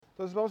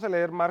Entonces vamos a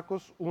leer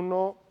Marcos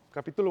 1,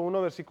 capítulo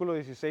 1, versículo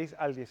 16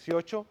 al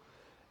 18.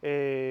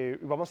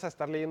 Vamos a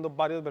estar leyendo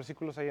varios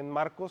versículos ahí en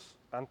Marcos,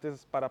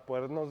 antes para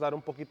podernos dar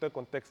un poquito de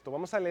contexto.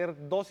 Vamos a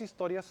leer dos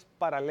historias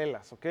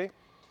paralelas, ¿ok?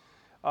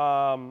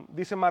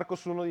 Dice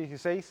Marcos 1,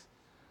 16.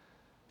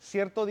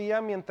 Cierto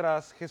día,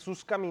 mientras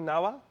Jesús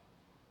caminaba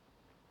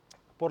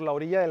por la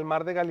orilla del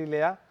mar de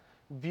Galilea,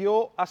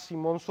 vio a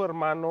Simón su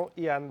hermano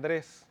y a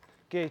Andrés,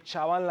 que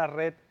echaban la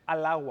red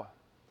al agua,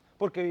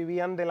 porque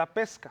vivían de la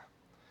pesca.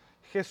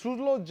 Jesús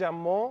los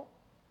llamó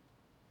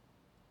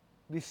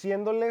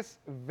diciéndoles: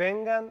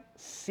 vengan,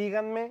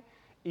 síganme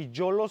y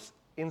yo los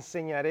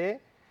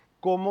enseñaré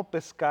cómo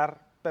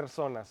pescar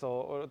personas.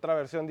 O otra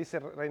versión dice,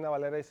 Reina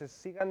Valera dice: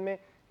 síganme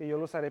y yo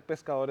los haré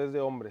pescadores de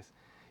hombres.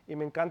 Y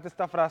me encanta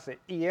esta frase: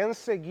 y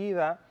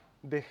enseguida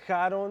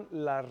dejaron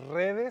las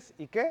redes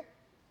y ¿qué?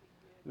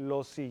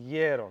 Los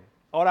siguieron.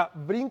 Ahora,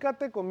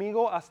 bríncate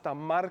conmigo hasta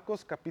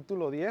Marcos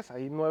capítulo 10,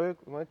 ahí nueve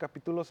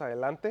capítulos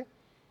adelante.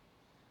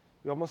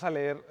 Y vamos a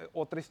leer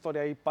otra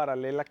historia ahí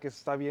paralela que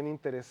está bien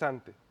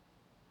interesante.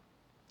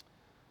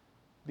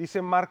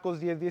 Dice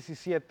Marcos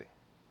 10:17.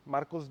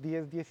 Marcos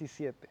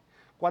 10:17.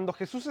 Cuando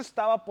Jesús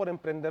estaba por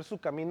emprender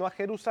su camino a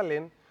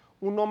Jerusalén,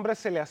 un hombre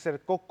se le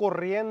acercó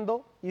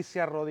corriendo y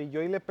se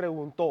arrodilló y le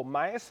preguntó: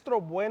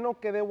 Maestro bueno,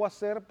 ¿qué debo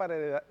hacer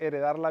para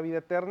heredar la vida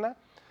eterna?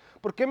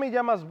 ¿Por qué me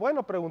llamas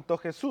bueno?, preguntó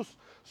Jesús.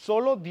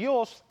 Solo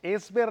Dios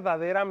es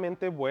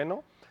verdaderamente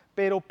bueno,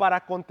 pero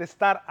para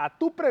contestar a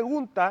tu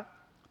pregunta,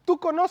 tú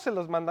conoces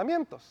los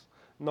mandamientos.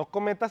 No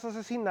cometas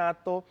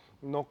asesinato,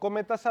 no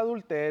cometas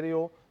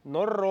adulterio,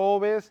 no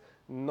robes,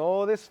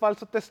 no des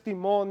falso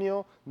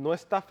testimonio, no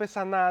estafes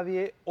a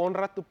nadie,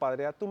 honra a tu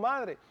padre y a tu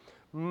madre.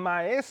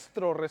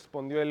 Maestro,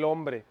 respondió el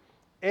hombre,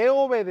 he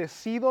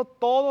obedecido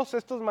todos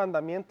estos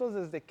mandamientos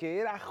desde que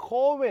era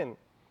joven.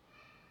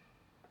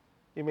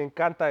 Y me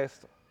encanta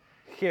esto.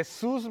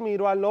 Jesús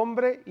miró al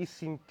hombre y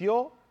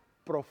sintió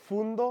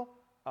profundo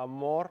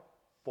amor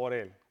por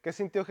él. ¿Qué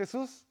sintió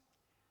Jesús?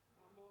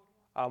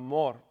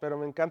 Amor. Pero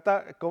me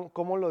encanta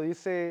cómo lo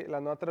dice la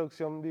Nueva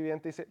Traducción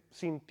Viviente. Dice,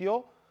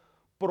 sintió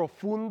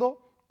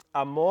profundo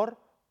amor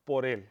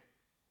por él.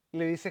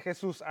 Le dice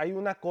Jesús: hay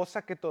una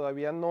cosa que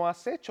todavía no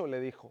has hecho, le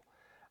dijo.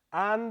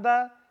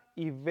 Anda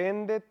y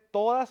vende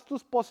todas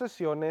tus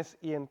posesiones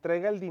y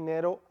entrega el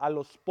dinero a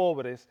los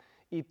pobres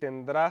y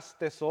tendrás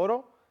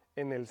tesoro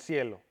en el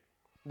cielo.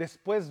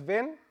 Después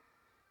ven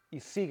y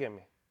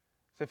sígueme.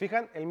 ¿Se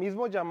fijan? El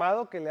mismo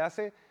llamado que le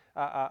hace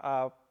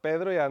a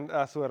Pedro y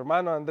a su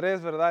hermano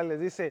Andrés, ¿verdad? Les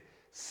dice: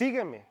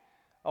 sígueme.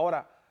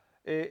 Ahora,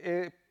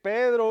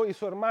 Pedro y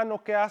su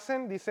hermano, ¿qué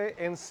hacen? Dice: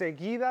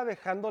 enseguida,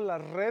 dejando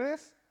las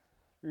redes,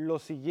 lo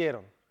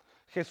siguieron.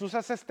 Jesús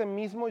hace este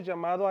mismo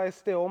llamado a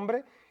este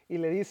hombre y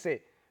le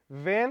dice: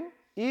 ven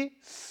y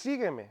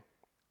sígueme.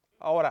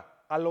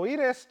 Ahora, al oír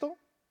esto,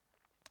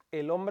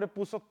 el hombre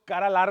puso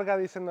cara larga,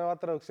 dice Nueva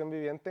Traducción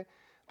Viviente.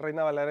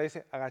 Reina Valera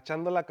dice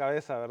agachando la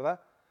cabeza,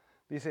 ¿verdad?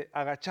 Dice,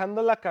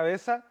 agachando la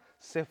cabeza,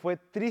 se fue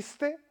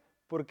triste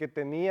porque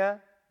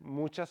tenía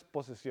muchas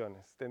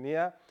posesiones,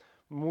 tenía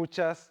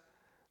muchas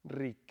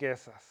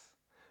riquezas.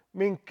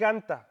 Me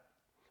encanta.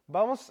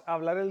 Vamos a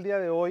hablar el día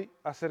de hoy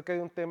acerca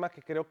de un tema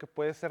que creo que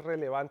puede ser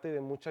relevante y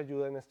de mucha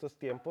ayuda en estos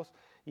tiempos,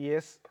 y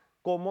es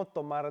cómo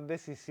tomar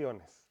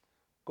decisiones.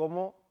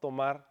 Cómo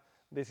tomar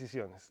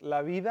decisiones.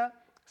 La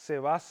vida se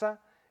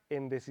basa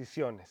en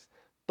decisiones.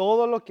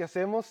 Todo lo que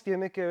hacemos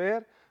tiene que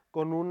ver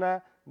con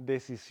una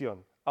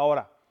decisión.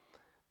 Ahora,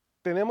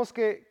 tenemos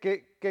que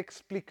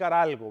explicar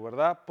algo,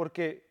 ¿verdad?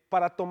 Porque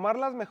para tomar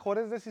las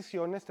mejores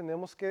decisiones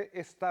tenemos que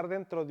estar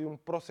dentro de un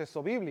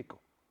proceso bíblico.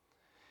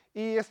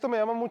 Y esto me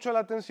llama mucho la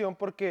atención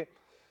porque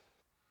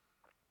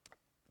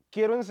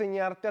quiero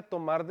enseñarte a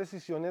tomar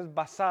decisiones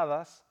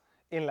basadas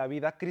en la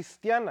vida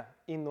cristiana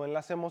y no en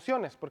las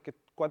emociones, porque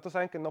 ¿cuántos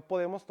saben que no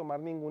podemos tomar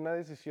ninguna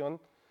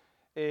decisión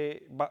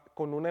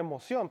con una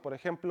emoción? Por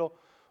ejemplo,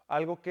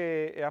 algo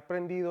que he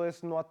aprendido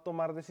es no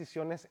tomar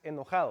decisiones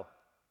enojado.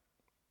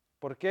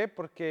 ¿Por qué?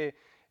 Porque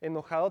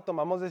enojado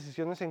tomamos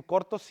decisiones en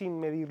corto sin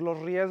medir los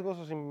riesgos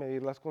o sin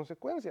medir las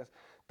consecuencias.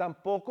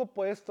 Tampoco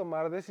puedes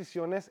tomar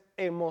decisiones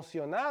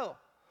emocionado,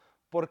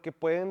 porque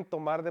pueden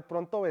tomar de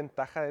pronto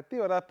ventaja de ti,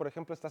 ¿verdad? Por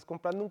ejemplo, estás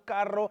comprando un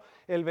carro,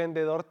 el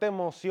vendedor te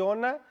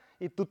emociona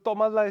y tú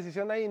tomas la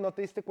decisión ahí y no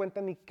te diste cuenta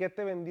ni qué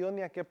te vendió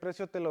ni a qué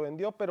precio te lo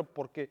vendió, pero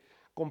porque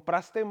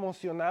compraste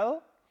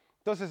emocionado.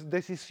 Entonces,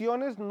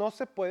 decisiones no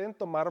se pueden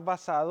tomar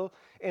basado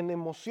en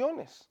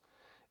emociones.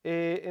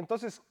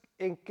 Entonces,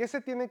 ¿en qué se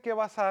tienen que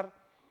basar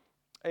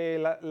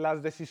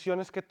las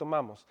decisiones que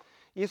tomamos?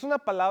 Y es una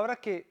palabra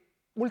que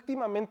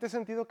últimamente he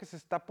sentido que se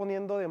está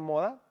poniendo de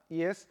moda,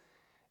 y es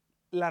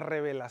la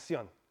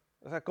revelación.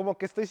 O sea, como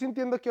que estoy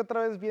sintiendo que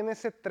otra vez viene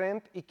ese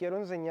trend y quiero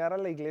enseñar a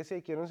la iglesia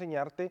y quiero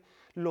enseñarte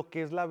lo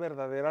que es la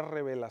verdadera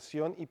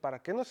revelación y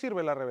para qué nos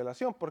sirve la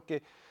revelación.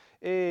 Porque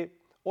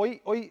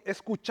hoy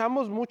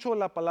escuchamos mucho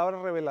la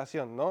palabra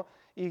revelación, ¿no?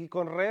 Y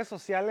con redes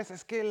sociales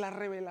es que la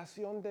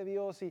revelación de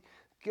Dios y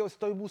que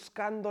estoy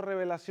buscando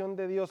revelación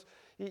de Dios.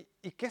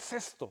 ¿Y qué es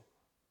esto?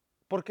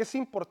 Porque es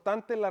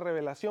importante la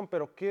revelación,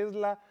 pero ¿qué es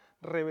la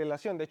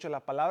revelación. De hecho, la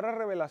palabra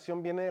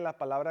revelación viene de la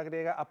palabra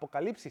griega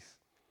apocalipsis,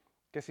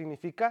 que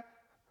significa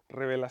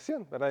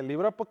revelación, ¿verdad? El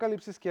libro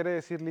Apocalipsis quiere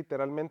decir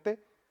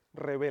literalmente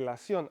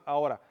revelación.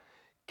 Ahora,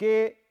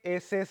 ¿qué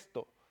es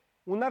esto?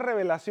 Una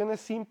revelación es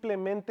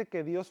simplemente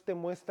que Dios te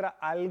muestra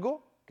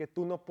algo que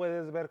tú no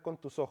puedes ver con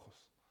tus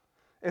ojos.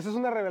 Eso es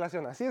una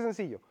revelación, así de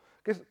sencillo.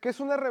 ¿Qué es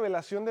una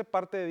revelación de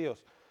parte de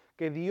Dios?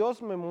 Que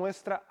Dios me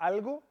muestra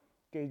algo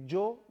que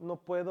yo no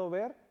puedo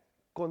ver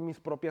con mis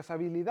propias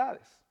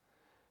habilidades.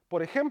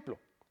 Por ejemplo,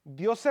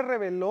 Dios se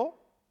reveló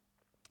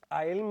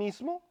a Él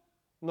mismo.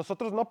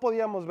 Nosotros no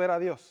podíamos ver a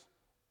Dios,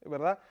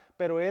 ¿verdad?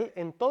 Pero Él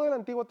en todo el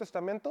Antiguo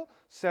Testamento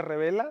se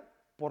revela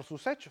por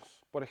sus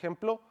hechos. Por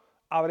ejemplo,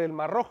 abre el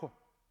Mar Rojo,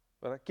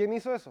 ¿verdad? ¿Quién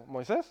hizo eso?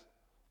 ¿Moisés?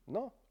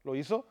 No, lo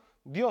hizo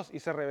Dios y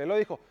se reveló,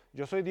 dijo,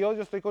 yo soy Dios,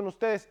 yo estoy con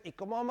ustedes. ¿Y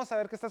cómo vamos a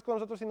saber que estás con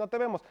nosotros si no te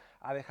vemos?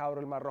 Deja abro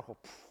el Mar Rojo.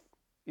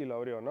 Y lo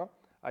abrió, ¿no?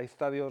 Ahí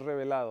está Dios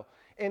revelado.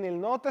 En el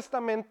Nuevo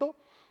Testamento,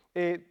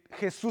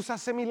 Jesús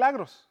hace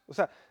milagros. O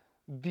sea,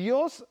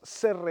 Dios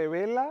se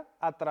revela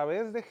a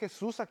través de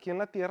Jesús aquí en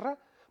la tierra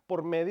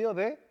por medio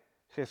de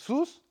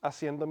Jesús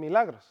haciendo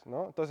milagros,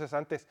 ¿no? Entonces,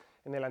 antes,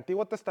 en el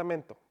Antiguo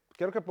Testamento,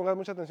 quiero que pongas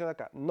mucha atención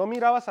acá, no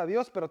mirabas a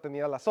Dios, pero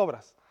tenías las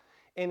obras.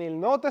 En el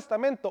Nuevo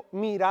Testamento,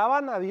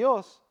 miraban a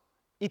Dios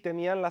y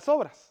tenían las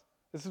obras.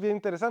 Eso es bien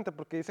interesante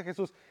porque dice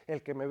Jesús,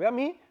 el que me ve a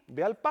mí,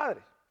 ve al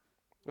Padre.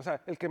 O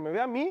sea, el que me ve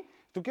a mí,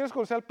 tú quieres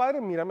conocer al Padre,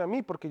 mírame a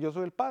mí, porque yo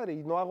soy el Padre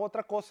y no hago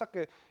otra cosa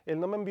que Él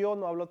no me envió,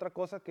 no hablo otra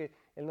cosa que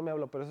Él no me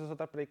habló, pero eso es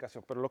otra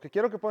predicación. Pero lo que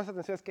quiero que pongas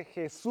atención es que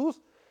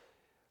Jesús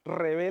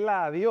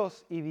revela a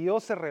Dios y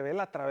Dios se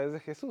revela a través de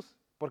Jesús,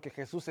 porque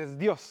Jesús es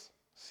Dios,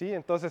 ¿sí?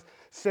 Entonces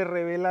se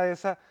revela de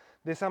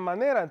esa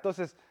manera.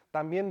 Entonces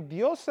también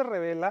Dios se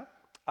revela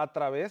a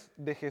través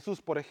de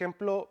Jesús. Por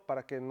ejemplo,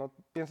 para que no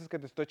pienses que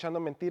te estoy echando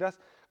mentiras,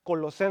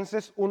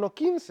 Colosenses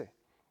 1:15,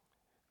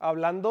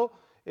 hablando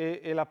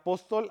el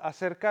apóstol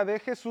acerca de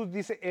Jesús,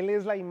 dice, Él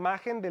es la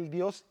imagen del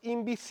Dios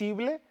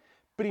invisible,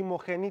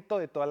 primogénito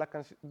de toda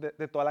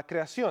la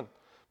creación,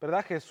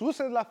 ¿verdad? Jesús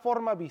es la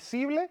forma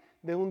visible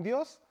de un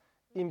Dios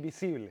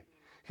invisible.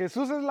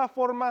 Jesús es la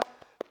forma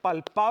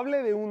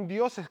palpable de un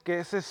Dios que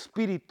es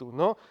espíritu,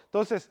 ¿no?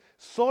 Entonces,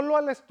 solo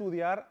al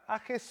estudiar a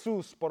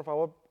Jesús, por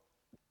favor,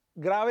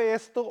 grabe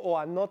esto o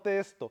anote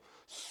esto,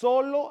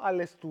 solo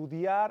al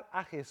estudiar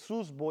a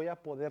Jesús voy a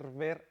poder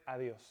ver a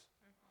Dios.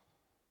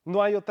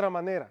 No hay otra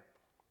manera.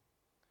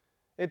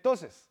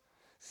 Entonces,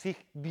 si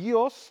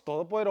Dios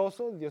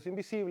Todopoderoso, Dios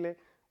invisible,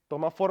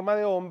 toma forma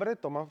de hombre,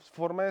 toma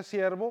forma de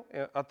siervo,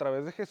 a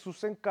través de Jesús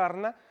se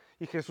encarna,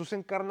 y Jesús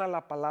encarna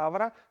la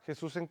palabra,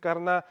 Jesús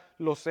encarna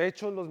los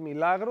hechos, los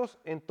milagros,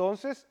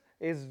 entonces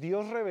es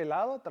Dios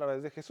revelado a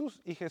través de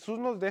Jesús. Y Jesús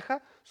nos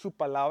deja su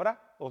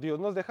palabra, o Dios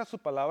nos deja su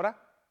palabra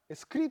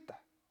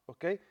escrita,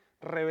 ¿ok?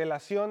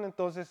 Revelación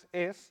entonces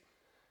es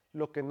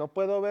lo que no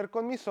puedo ver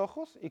con mis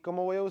ojos. ¿Y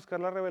cómo voy a buscar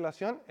la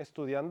revelación?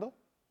 Estudiando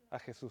a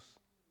Jesús.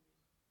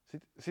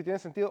 ¿Sí tiene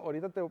sentido?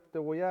 Ahorita te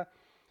voy a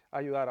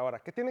ayudar.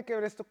 Ahora, ¿qué tiene que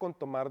ver esto con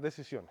tomar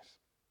decisiones?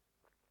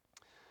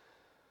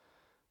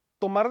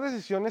 Tomar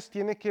decisiones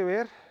tiene que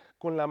ver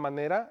con la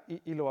manera,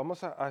 y lo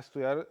vamos a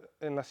estudiar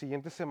en las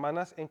siguientes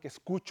semanas, en que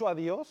escucho a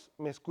Dios,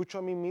 me escucho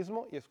a mí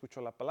mismo y escucho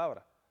la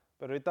palabra.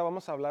 Pero ahorita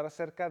vamos a hablar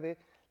acerca de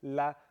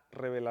la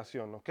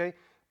revelación, ¿ok?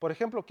 Por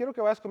ejemplo, quiero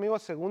que vayas conmigo a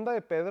Segunda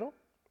de Pedro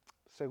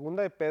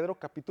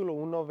capítulo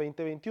 1,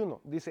 20,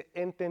 21. Dice,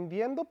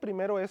 entendiendo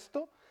primero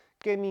esto,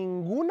 que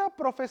ninguna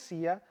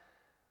profecía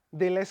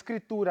de la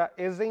Escritura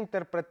es de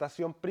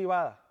interpretación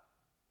privada,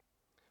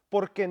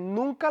 porque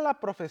nunca la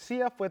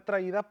profecía fue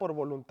traída por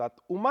voluntad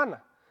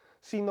humana,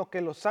 sino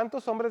que los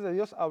santos hombres de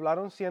Dios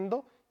hablaron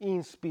siendo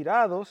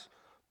inspirados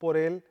por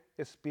el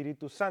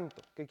Espíritu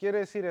Santo. ¿Qué quiere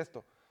decir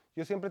esto?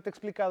 Yo siempre te he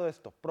explicado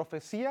esto.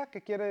 Profecía,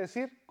 ¿qué quiere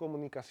decir?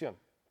 Comunicación.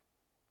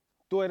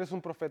 Tú eres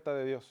un profeta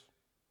de Dios.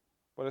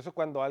 Por eso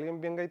cuando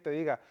alguien venga y te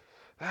diga,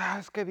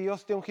 es que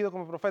Dios te ha ungido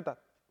como profeta,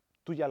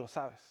 tú ya lo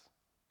sabes.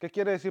 ¿Qué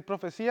quiere decir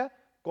profecía?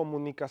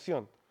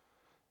 Comunicación.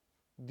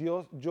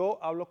 Yo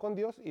hablo con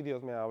Dios y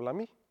Dios me habla a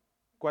mí.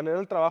 ¿Cuál era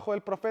el trabajo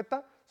del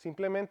profeta?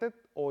 Simplemente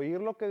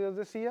oír lo que Dios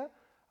decía,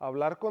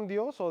 hablar con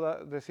Dios o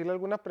decirle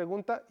alguna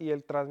pregunta y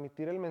el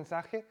transmitir el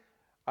mensaje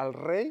al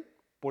rey,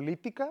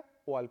 política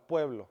o al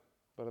pueblo,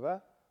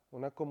 ¿verdad?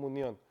 Una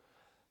comunión.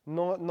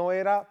 No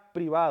era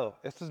privado.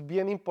 Esto es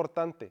bien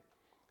importante.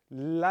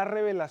 La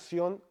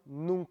revelación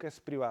nunca es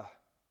privada.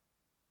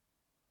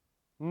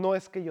 No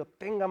es que yo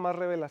tenga más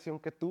revelación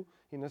que tú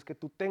y no es que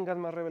tú tengas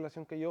más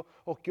revelación que yo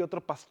o que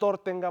otro pastor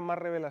tenga más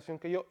revelación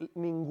que yo.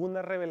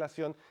 Ninguna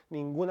revelación,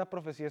 ninguna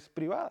profecía es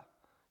privada.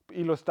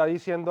 Y lo está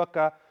diciendo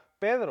acá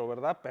Pedro,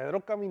 ¿verdad?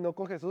 Pedro caminó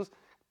con Jesús,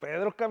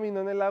 Pedro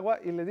caminó en el agua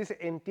y les dice,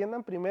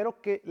 entiendan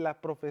primero que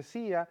la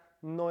profecía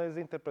no es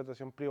de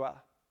interpretación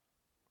privada.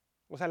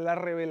 O sea, la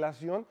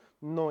revelación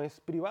no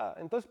es privada.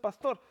 Entonces,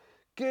 pastor,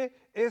 ¿qué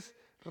es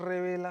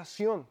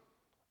revelación?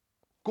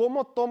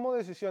 ¿Cómo tomo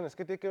decisiones?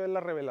 ¿Qué tiene que ver la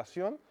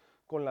revelación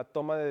con la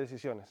toma de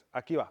decisiones?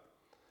 Aquí va.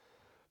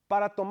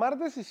 Para tomar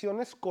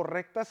decisiones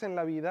correctas en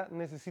la vida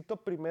necesito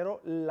primero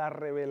la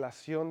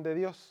revelación de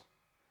Dios.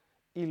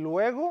 y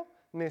luego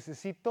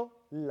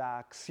necesito la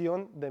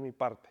acción de mi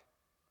parte.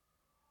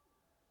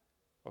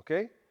 ¿Ok?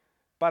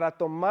 Para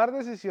tomar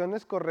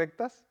decisiones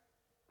correctas,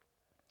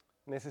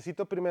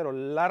 necesito primero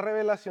la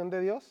revelación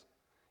de Dios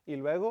y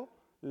luego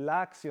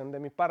la acción de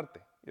mi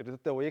parte. Y ahorita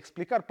te voy a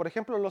explicar. Por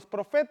ejemplo, los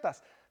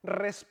profetas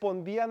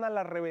respondían a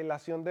la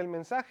revelación del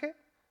mensaje,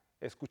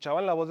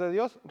 escuchaban la voz de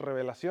Dios,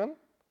 revelación,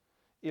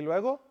 y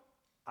luego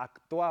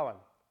actuaban.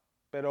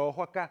 Pero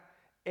ojo acá,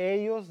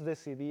 ellos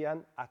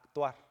decidían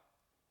actuar.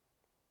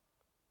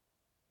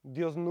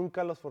 Dios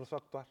nunca los forzó a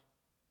actuar.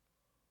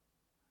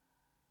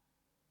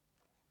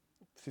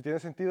 ¿Sí tiene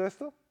sentido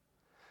esto?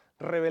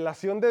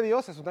 Revelación de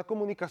Dios es una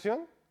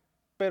comunicación,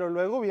 pero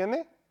luego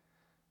viene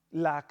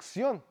la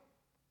acción.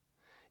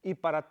 Y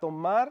para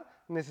tomar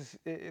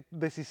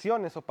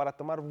decisiones o para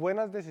tomar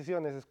buenas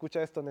decisiones,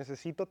 escucha esto,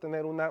 necesito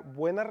tener una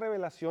buena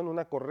revelación,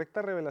 una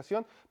correcta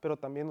revelación, pero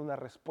también una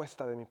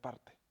respuesta de mi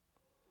parte.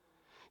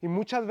 Y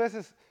muchas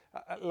veces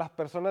las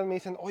personas me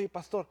dicen, oye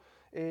pastor,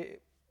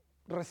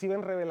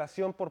 reciben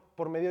revelación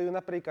por medio de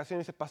una predicación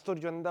y dice, pastor,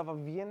 yo andaba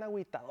bien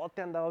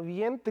agüitadote, andaba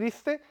bien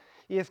triste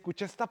y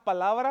escuché esta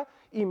palabra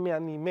y me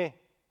animé.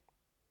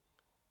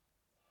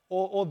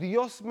 O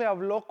Dios me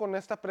habló con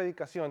esta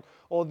predicación,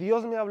 o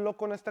Dios me habló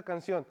con esta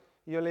canción.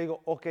 Y yo le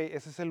digo, ok,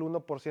 ese es el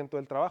 1%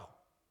 del trabajo.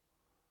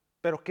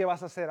 Pero ¿qué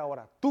vas a hacer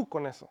ahora tú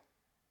con eso?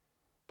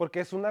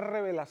 Porque es una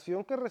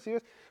revelación que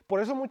recibes.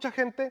 Por eso mucha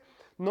gente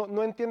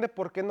no entiende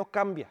por qué no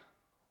cambia.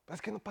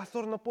 Es que no,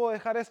 pastor, no puedo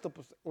dejar esto.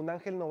 Pues un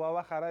ángel no va a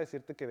bajar a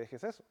decirte que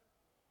dejes eso.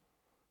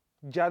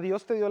 Ya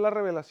Dios te dio la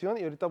revelación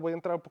y ahorita voy a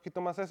entrar un poquito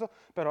más a eso,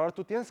 pero ahora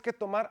tú tienes que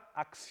tomar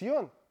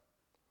acción.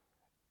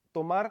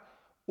 Tomar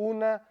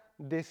una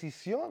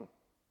decisión.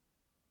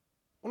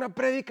 Una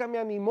prédica me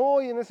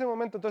animó y en ese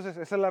momento, entonces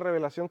esa es la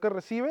revelación que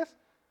recibes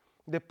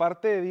de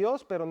parte de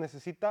Dios, pero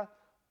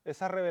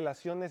esa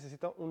revelación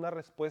necesita una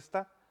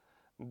respuesta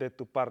de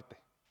tu parte.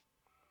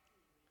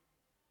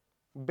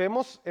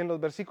 Vemos en los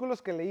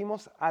versículos que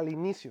leímos al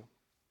inicio,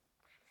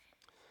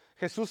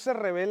 Jesús se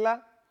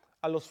revela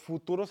a los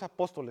futuros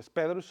apóstoles,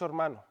 Pedro y su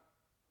hermano,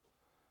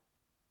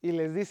 y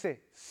les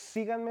dice,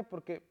 síganme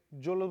porque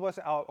yo los voy a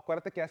hacer.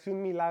 Acuérdate que hace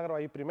un milagro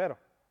ahí primero,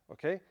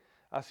 ¿ok?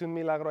 Hace un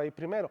milagro ahí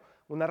primero,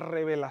 una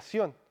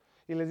revelación.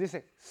 Y les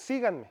dice,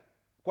 síganme.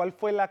 ¿Cuál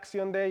fue la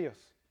acción de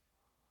ellos?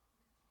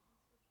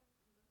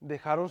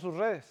 Dejaron sus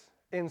redes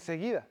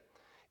enseguida.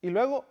 Y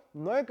luego,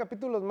 9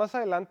 capítulos más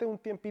adelante, un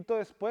tiempito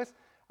después,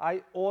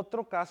 hay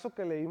otro caso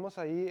que leímos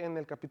ahí en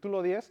el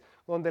capítulo 10,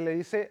 donde le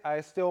dice a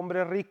este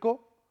hombre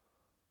rico,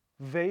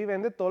 ve y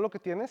vende todo lo que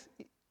tienes,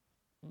 y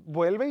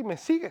vuelve y me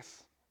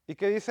sigues. ¿Y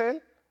qué dice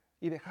él?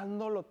 Y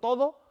dejándolo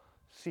todo,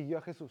 siguió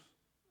a Jesús.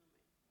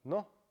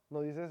 No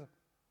dice eso.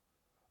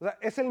 O sea,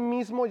 es el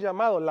mismo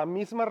llamado, la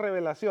misma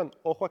revelación.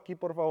 Ojo aquí,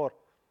 por favor.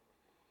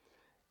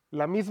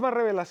 La misma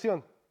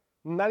revelación.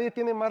 Nadie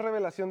tiene más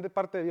revelación de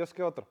parte de Dios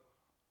que otro.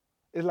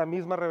 Es la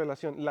misma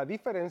revelación. La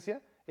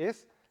diferencia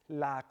es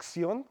la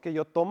acción que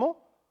yo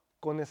tomo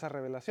con esa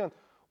revelación.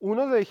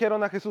 Unos le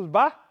dijeron a Jesús,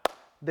 va,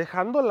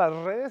 dejando las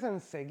redes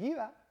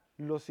enseguida,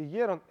 lo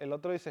siguieron. El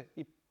otro dice,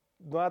 y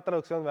nueva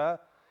traducción,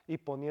 ¿verdad? Y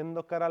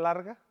poniendo cara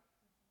larga,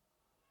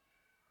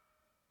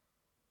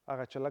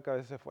 agachó la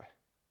cabeza y se fue.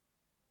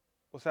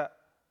 O sea,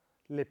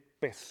 le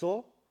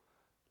pesó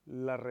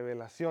la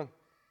revelación.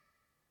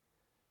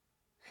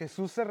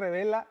 Jesús se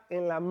revela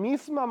en la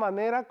misma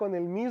manera, con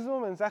el mismo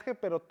mensaje,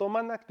 pero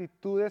toman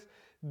actitudes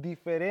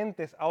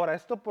diferentes. Ahora,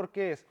 ¿esto por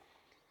qué es?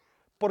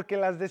 Porque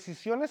las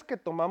decisiones que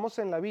tomamos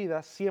en la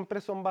vida siempre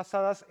son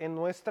basadas en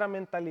nuestra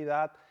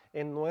mentalidad,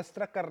 en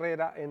nuestra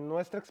carrera, en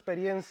nuestra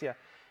experiencia.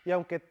 Y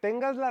aunque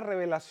tengas la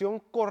revelación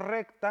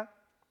correcta,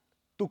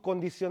 tu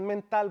condición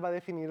mental va a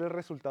definir el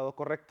resultado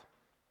correcto.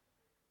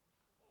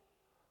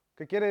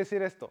 ¿Qué quiere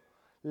decir esto?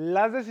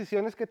 Las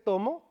decisiones que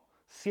tomo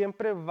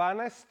siempre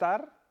van a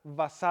estar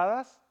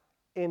basadas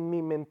en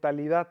mi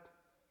mentalidad.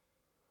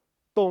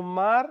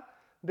 Tomar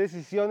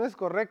decisiones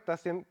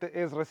correctas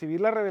es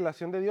recibir la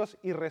revelación de Dios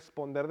y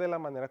responder de la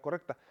manera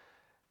correcta.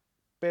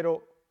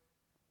 Pero,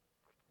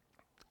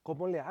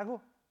 ¿cómo le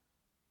hago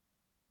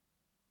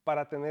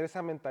para tener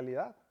esa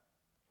mentalidad?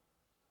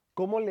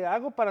 ¿Cómo le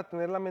hago para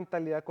tener la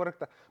mentalidad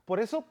correcta?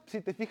 Por eso,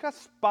 si te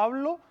fijas,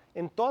 Pablo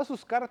en todas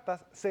sus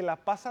cartas se la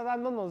pasa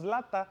dándonos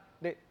lata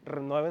de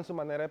renueven su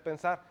manera de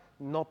pensar,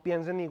 no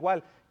piensen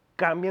igual,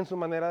 cambien su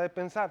manera de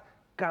pensar,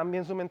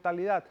 cambien su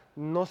mentalidad,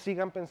 no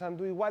sigan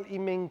pensando igual. Y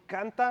me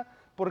encanta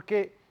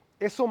porque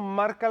eso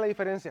marca la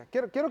diferencia.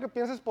 Quiero que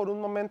pienses por un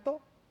momento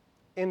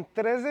en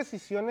 3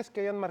 decisiones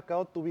que hayan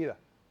marcado tu vida.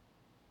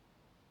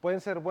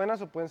 Pueden ser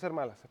buenas o pueden ser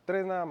malas,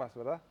 3 nada más,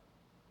 ¿verdad?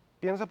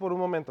 Piensa por un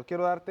momento,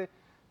 quiero darte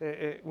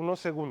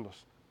unos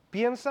segundos.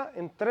 Piensa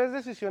en 3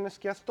 decisiones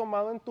que has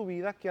tomado en tu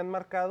vida que han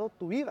marcado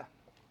tu vida,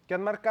 que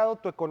han marcado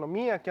tu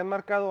economía, que han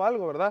marcado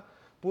algo, ¿verdad?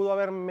 Pudo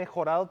haber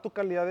mejorado tu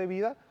calidad de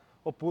vida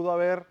o pudo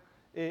haber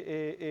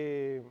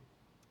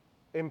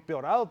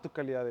empeorado tu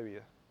calidad de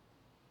vida.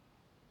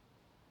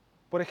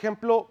 Por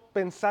ejemplo,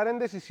 pensar en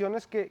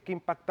decisiones que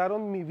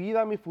impactaron mi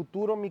vida, mi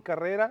futuro, mi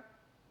carrera.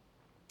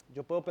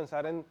 Yo puedo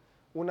pensar en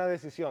una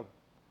decisión.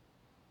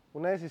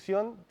 Una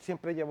decisión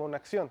siempre lleva una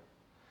acción.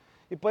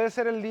 Y puede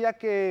ser el día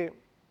que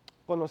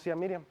conocí a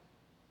Miriam.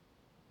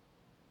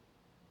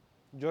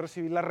 Yo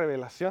recibí la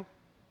revelación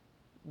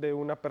de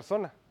una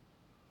persona.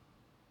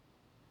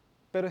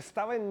 Pero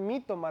estaba en mí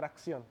tomar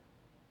acción.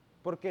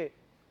 Porque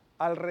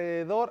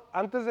alrededor,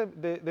 antes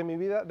de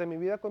mi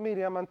vida con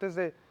Miriam, antes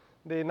de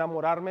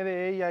enamorarme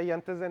de ella y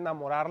antes de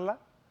enamorarla,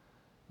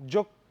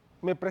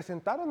 me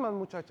presentaron más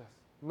muchachas.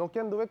 No que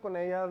anduve con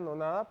ellas, no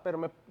nada, pero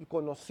me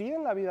conocí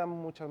en la vida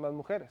muchas más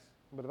mujeres,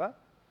 ¿verdad?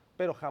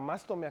 Pero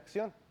jamás tomé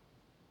acción.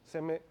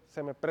 Se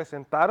me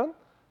presentaron,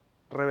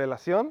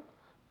 revelación,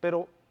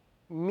 pero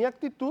mi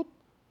actitud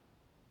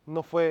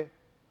no fue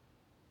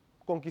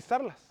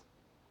conquistarlas.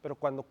 Pero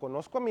cuando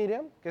conozco a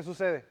Miriam, ¿qué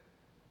sucede?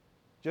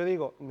 Yo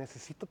digo,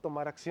 necesito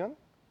tomar acción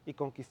y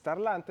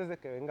conquistarla antes de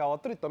que venga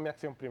otro y tome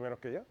acción primero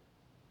que yo.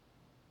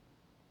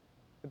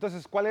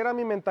 Entonces, ¿cuál era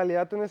mi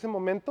mentalidad en ese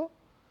momento?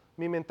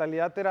 Mi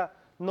mentalidad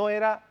no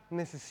era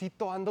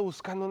ando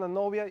buscando una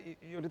novia,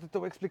 y ahorita te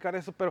voy a explicar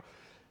eso, pero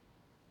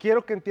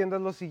quiero que entiendas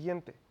lo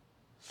siguiente.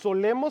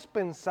 Solemos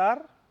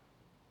pensar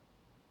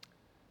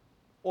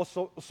o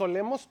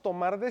solemos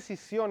tomar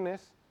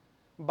decisiones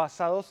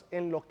basados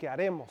en lo que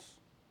haremos,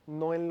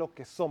 no en lo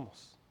que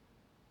somos.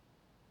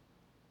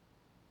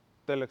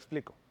 Te lo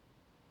explico.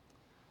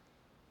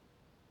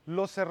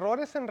 Los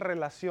errores en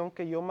relación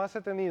que yo más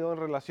he tenido en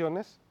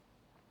relaciones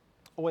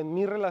o en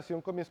mi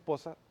relación con mi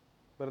esposa,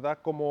 ¿verdad?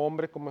 Como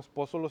hombre, como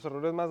esposo, los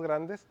errores más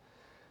grandes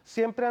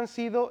siempre han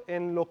sido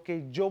en lo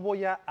que yo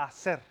voy a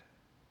hacer,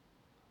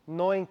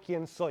 no en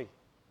quién soy.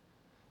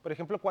 Por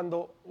ejemplo,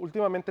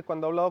 últimamente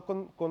cuando he hablado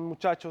con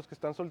muchachos que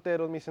están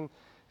solteros, me dicen,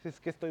 es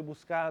que estoy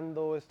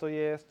buscando, estoy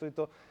esto y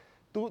todo.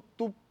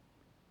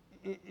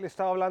 Le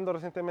estaba hablando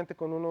recientemente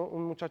con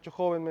un muchacho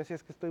joven, me decía,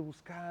 es que estoy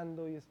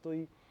buscando y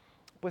estoy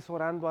pues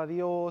orando a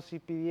Dios y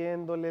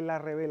pidiéndole la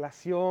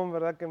revelación,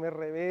 ¿verdad? Que me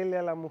revele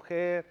a la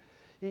mujer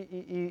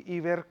y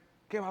ver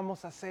qué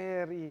vamos a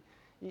hacer y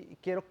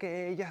quiero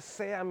que ella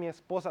sea mi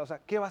esposa, o sea,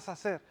 ¿qué vas a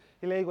hacer?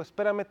 Y le digo,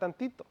 espérame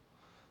tantito,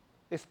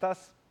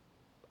 estás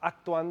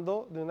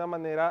actuando de una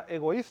manera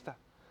egoísta.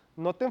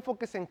 No te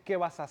enfoques en qué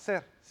vas a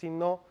hacer,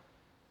 sino,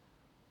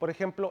 por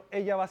ejemplo,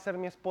 ella va a ser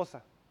mi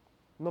esposa.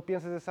 No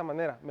pienses de esa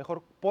manera.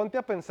 Mejor ponte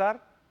a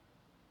pensar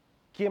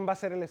quién va a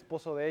ser el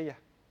esposo de ella.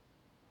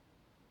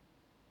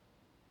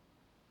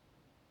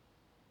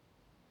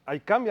 Ahí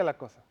cambia la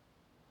cosa.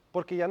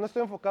 Porque ya no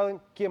estoy enfocado en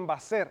quién va a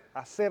ser,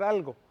 hacer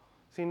algo,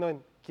 sino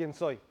en quién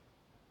soy.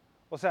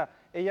 O sea,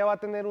 ella va a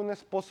tener un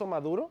esposo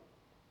maduro,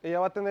 ella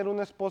va a tener un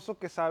esposo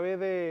que sabe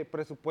de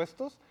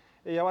presupuestos,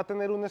 ella va a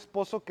tener un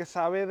esposo que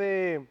sabe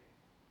de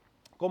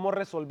cómo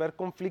resolver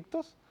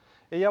conflictos,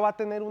 ella va a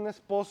tener un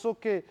esposo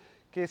que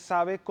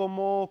sabe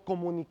cómo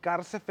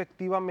comunicarse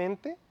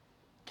efectivamente.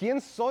 ¿Quién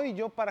soy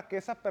yo para que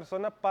esa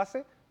persona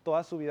pase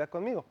toda su vida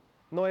conmigo?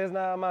 No es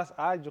nada más,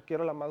 yo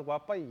quiero la más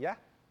guapa y ya.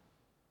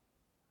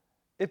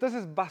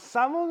 Entonces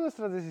basamos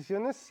nuestras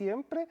decisiones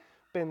siempre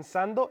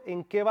pensando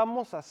en qué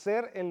vamos a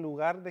hacer en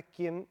lugar de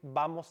quién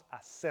vamos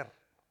a ser.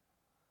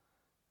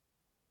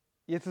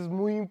 Y eso es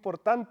muy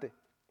importante,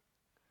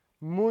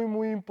 muy,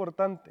 muy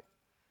importante.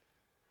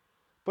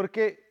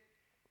 Porque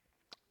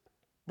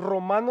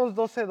Romanos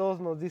 12:2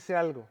 nos dice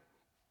algo.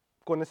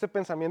 Con ese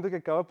pensamiento que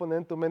acabo de poner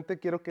en tu mente,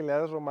 quiero que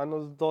leas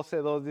Romanos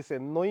 12:2. Dice,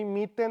 no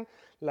imiten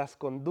las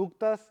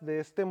conductas de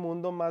este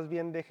mundo, más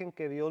bien dejen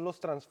que Dios los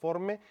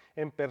transforme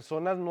en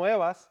personas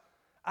nuevas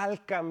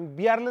al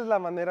cambiarles la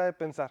manera de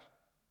pensar.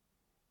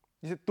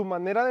 Dice, tu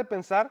manera de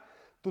pensar,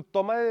 tu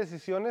toma de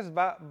decisiones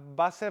va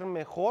a ser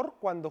mejor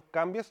cuando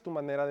cambies tu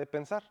manera de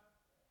pensar.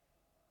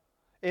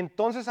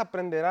 Entonces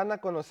aprenderán a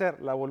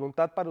conocer la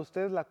voluntad para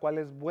ustedes, la cual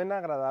es buena,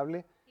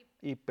 agradable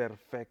y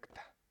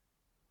perfecta.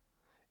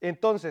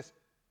 Entonces,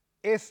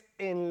 es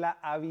en la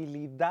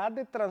habilidad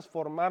de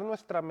transformar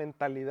nuestra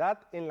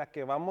mentalidad en la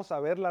que vamos a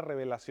ver la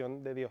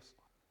revelación de Dios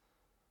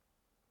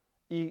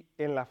y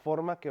en la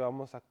forma que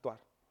vamos a actuar.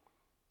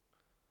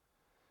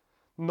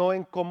 No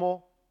en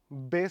cómo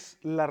ves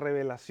la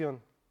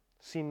revelación,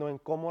 sino en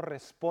cómo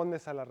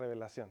respondes a la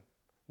revelación.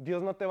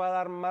 Dios no te va a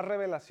dar más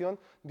revelación,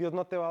 Dios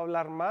no te va a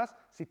hablar más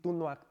si tú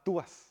no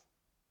actúas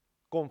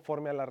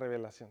conforme a la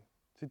revelación.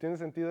 ¿Sí tiene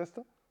sentido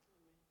esto?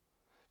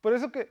 Por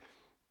eso que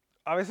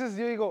a veces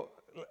yo digo,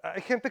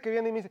 hay gente que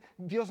viene y me dice,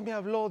 Dios me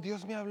habló,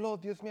 Dios me habló,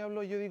 Dios me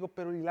habló. Y yo digo,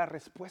 pero ¿y la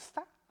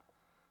respuesta?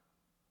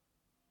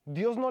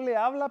 Dios no le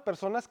habla a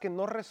personas que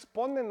no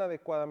responden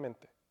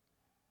adecuadamente.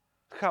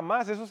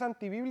 Jamás, eso es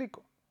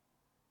antibíblico.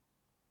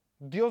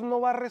 Dios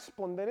no va a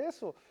responder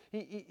eso.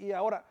 Y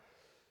ahora,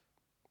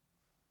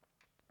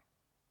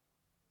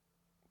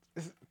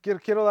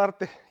 quiero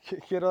darte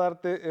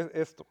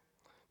esto.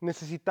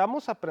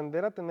 Necesitamos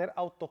aprender a tener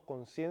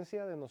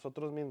autoconciencia de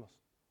nosotros mismos.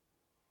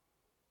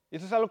 Y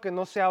eso es algo que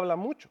no se habla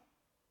mucho.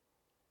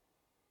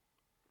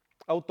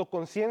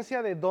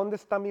 Autoconciencia de dónde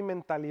está mi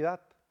mentalidad.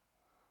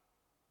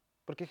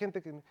 Porque hay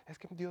gente que, es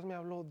que Dios me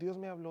habló,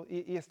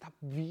 y está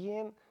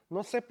bien.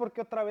 No sé por qué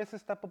otra vez se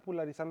está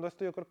popularizando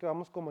esto, yo creo que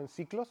vamos como en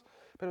ciclos,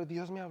 pero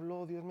Dios me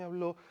habló,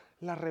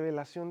 la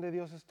revelación de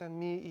Dios está en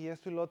mí y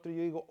esto y lo otro. Y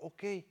yo digo,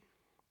 ok,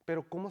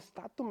 Pero ¿cómo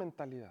está tu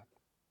mentalidad?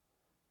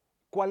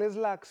 ¿Cuál es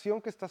la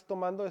acción que estás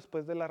tomando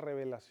después de la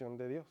revelación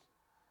de Dios?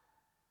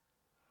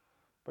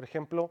 Por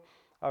ejemplo,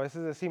 a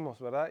veces decimos,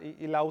 ¿verdad?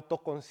 Y la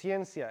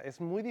autoconciencia es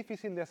muy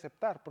difícil de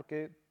aceptar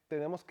porque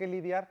tenemos que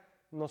lidiar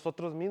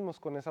nosotros mismos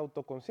con esa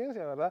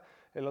autoconciencia, ¿verdad?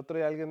 El otro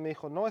día alguien me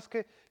dijo, no, es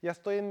que ya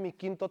estoy en mi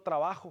quinto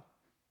trabajo.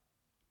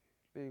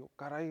 Le digo,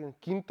 caray, ¿en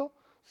quinto?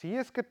 Sí,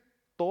 es que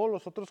todos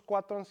los otros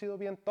 4 han sido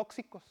bien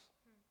tóxicos.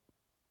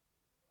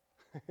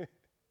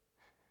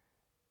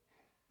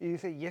 Y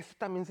dice, y ese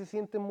también se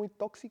siente muy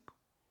tóxico.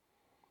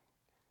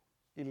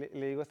 Y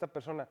le digo a esta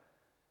persona,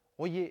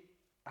 oye,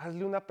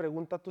 hazle una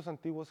pregunta a tus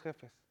antiguos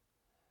jefes.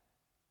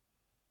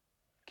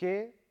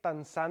 ¿Qué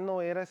tan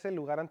sano era ese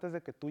lugar antes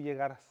de que tú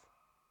llegaras?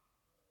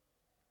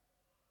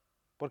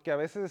 Porque a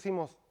veces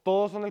decimos,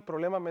 todos son el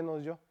problema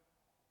menos yo.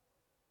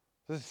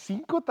 Entonces,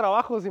 5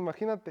 trabajos,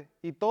 imagínate.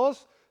 Y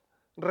todos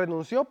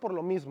renunció por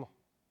lo mismo.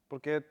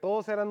 Porque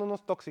todos eran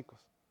unos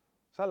tóxicos.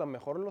 O sea, a lo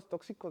mejor los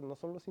tóxicos no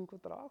son los 5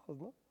 trabajos,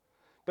 ¿no?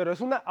 Pero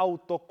es una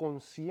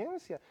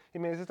autoconciencia. Y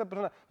me dice esta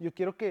persona, yo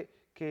quiero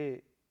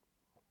que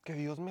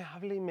Dios me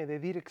hable y me dé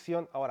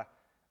dirección. Ahora,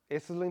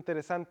 eso es lo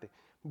interesante.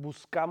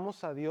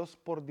 Buscamos a Dios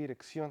por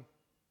dirección.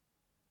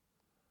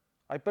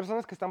 Hay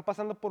personas que están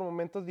pasando por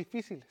momentos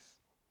difíciles.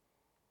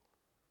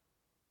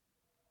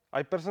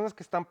 Hay personas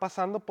que están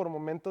pasando por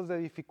momentos de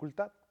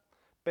dificultad,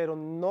 pero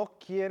no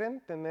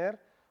quieren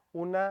tener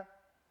una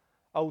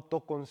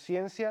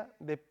autoconciencia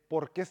de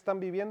por qué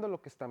están viviendo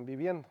lo que están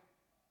viviendo.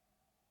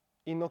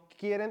 Y no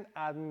quieren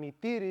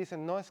admitir y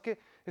dicen, no, es que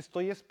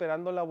estoy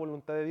esperando la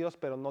voluntad de Dios,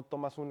 pero no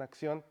tomas una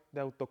acción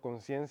de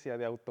autoconciencia,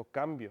 de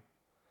autocambio.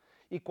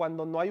 Y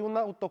cuando no hay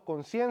una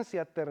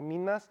autoconciencia,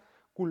 terminas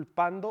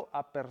culpando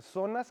a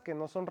personas que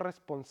no son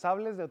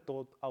responsables de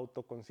tu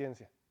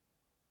autoconciencia.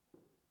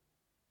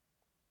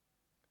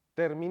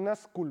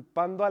 Terminas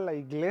culpando a la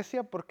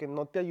iglesia porque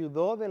no te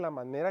ayudó de la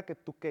manera que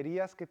tú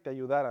querías que te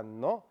ayudaran.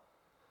 No,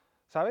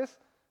 ¿sabes?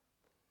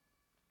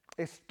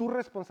 Es tu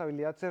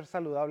responsabilidad ser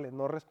saludable,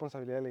 no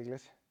responsabilidad de la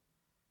iglesia.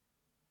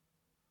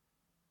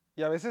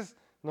 Y a veces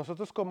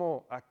nosotros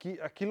como,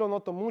 aquí lo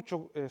noto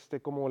mucho,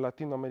 como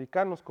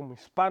latinoamericanos, como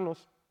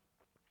hispanos,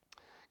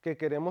 que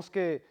queremos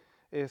que,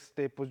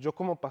 pues yo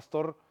como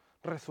pastor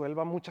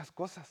resuelva muchas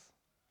cosas.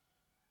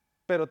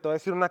 Pero te voy a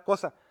decir una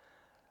cosa,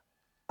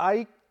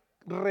 hay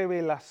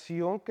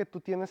revelación que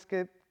tú tienes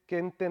que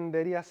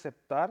entender y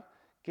aceptar,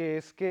 que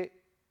es que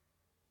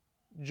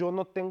yo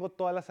no tengo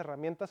todas las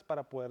herramientas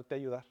para poderte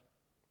ayudar.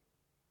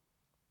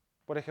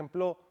 Por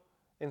ejemplo,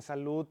 en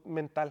salud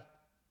mental.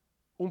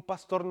 Un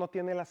pastor no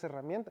tiene las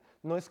herramientas.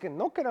 No es que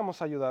no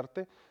queramos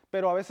ayudarte,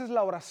 pero a veces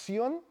la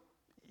oración,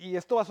 y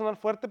esto va a sonar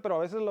fuerte, pero a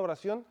veces la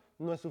oración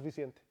no es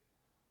suficiente.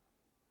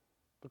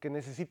 Porque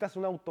necesitas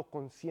una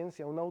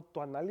autoconciencia, un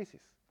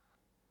autoanálisis.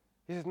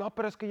 Y dices, no,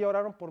 pero es que ya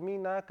oraron por mí y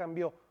nada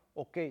cambió.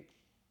 Ok,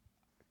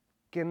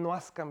 ¿qué no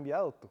has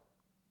cambiado tú?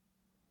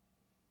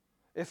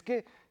 Es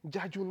que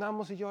ya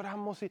ayunamos y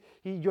lloramos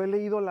y yo he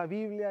leído la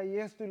Biblia y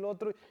esto y lo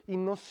otro y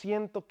no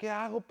siento. ¿Qué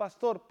hago,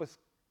 pastor? Pues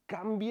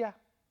cambia.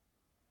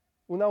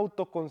 Una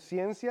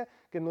autoconciencia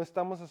que no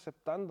estamos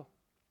aceptando.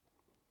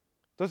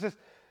 Entonces,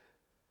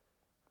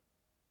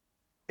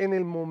 en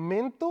el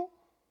momento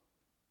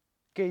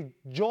que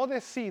yo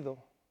decido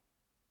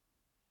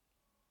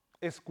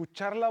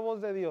escuchar la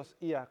voz de Dios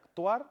y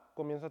actuar,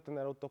 comienzo a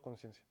tener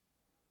autoconciencia.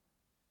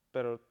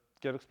 Pero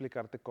quiero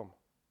explicarte cómo.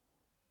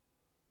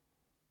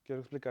 Quiero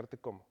explicarte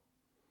cómo.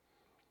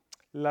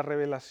 La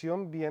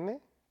revelación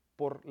viene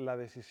por la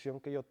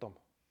decisión que yo tomo.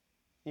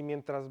 Y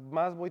mientras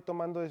más voy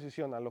tomando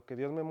decisión a lo que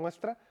Dios me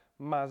muestra,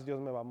 más Dios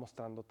me va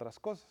mostrando otras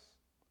cosas.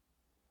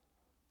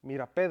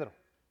 Mira, Pedro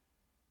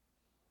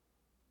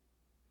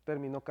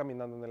terminó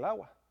caminando en el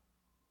agua,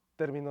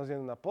 terminó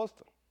siendo un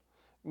apóstol.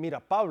 Mira,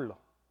 Pablo,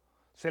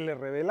 se le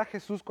revela a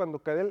Jesús cuando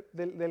cae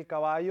del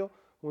caballo,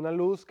 una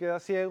luz, queda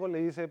ciego, le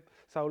dice,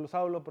 Saulo,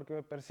 Saulo, ¿por qué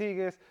me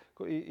persigues?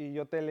 Y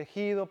yo te he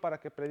elegido para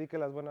que predique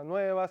las buenas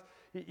nuevas,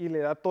 y le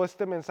da todo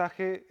este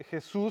mensaje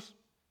Jesús,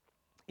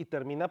 y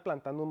termina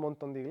plantando un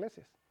montón de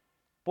iglesias,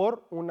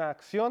 por una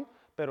acción,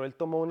 pero él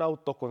tomó una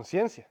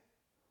autoconciencia.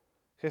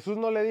 Jesús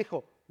no le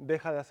dijo,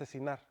 deja de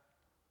asesinar.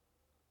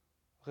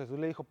 Jesús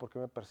le dijo, ¿por qué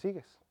me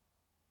persigues?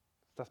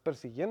 Estás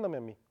persiguiéndome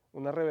a mí.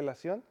 Una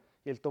revelación,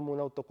 y él tomó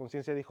una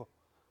autoconciencia y dijo,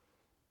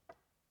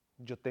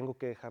 yo tengo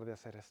que dejar de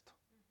hacer esto.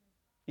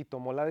 Y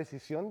tomó la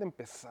decisión de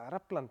empezar a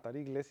plantar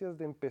iglesias,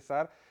 de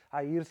empezar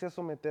a irse a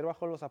someter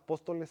bajo los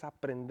apóstoles, a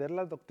aprender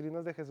las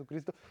doctrinas de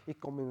Jesucristo y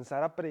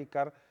comenzar a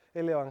predicar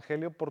el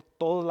evangelio por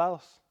todos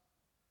lados.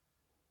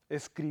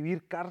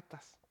 Escribir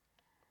cartas.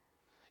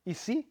 Y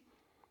sí,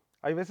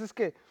 hay veces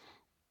que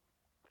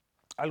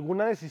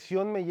alguna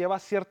decisión me lleva a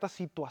cierta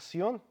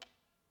situación.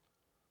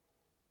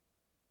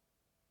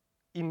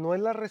 Y no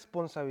es la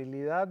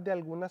responsabilidad de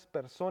algunas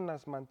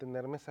personas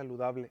mantenerme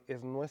saludable,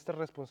 es nuestra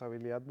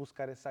responsabilidad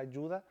buscar esa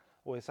ayuda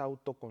o esa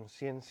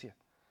autoconciencia.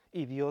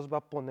 Y Dios va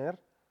a poner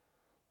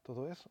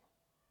todo eso.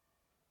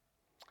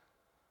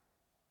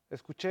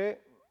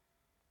 Escuché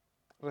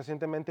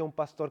recientemente a un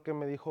pastor que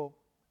me dijo,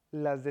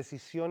 las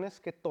decisiones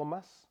que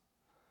tomas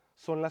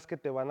son las que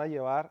te van a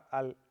llevar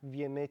al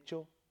bien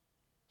hecho,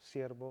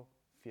 siervo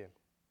fiel.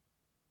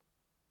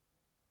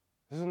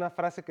 Es una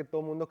frase que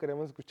todo el mundo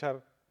queremos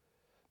escuchar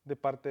de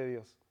parte de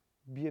Dios.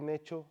 Bien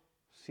hecho,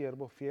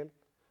 siervo fiel,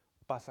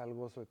 pasa al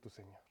gozo de tu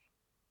Señor.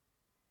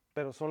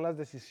 Pero son las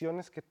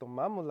decisiones que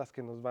tomamos las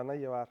que nos van a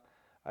llevar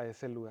a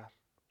ese lugar.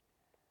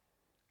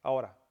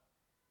 Ahora,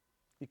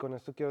 y con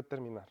esto quiero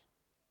terminar.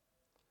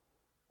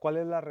 ¿Cuál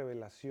es la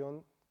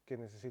revelación que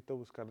necesito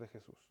buscar de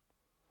Jesús?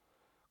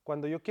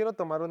 Cuando yo quiero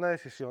tomar una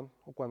decisión,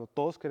 o cuando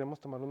todos queremos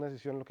tomar una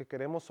decisión, lo que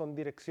queremos son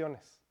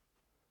direcciones,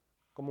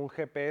 como un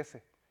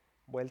GPS,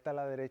 vuelta a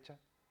la derecha,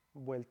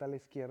 vuelta a la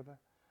izquierda,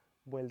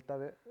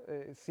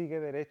 sigue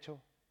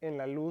derecho en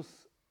la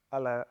luz a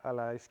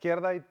la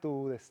izquierda y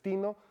tu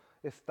destino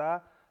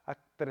está a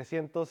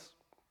 300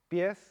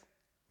 pies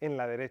en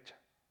la derecha.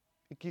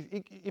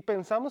 Y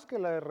pensamos que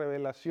la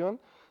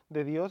revelación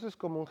de Dios es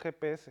como un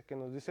GPS que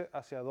nos dice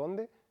hacia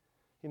dónde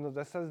y nos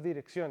da esas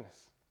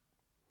direcciones.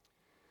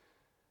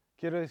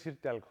 Quiero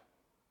decirte algo.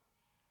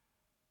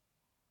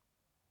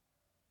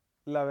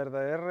 La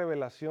verdadera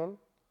revelación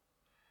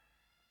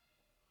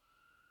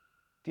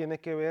tiene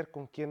que ver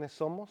con quiénes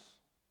somos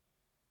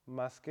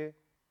más que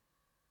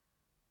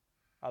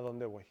a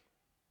dónde voy.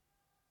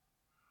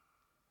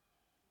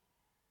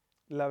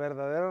 La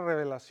verdadera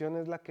revelación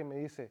es la que me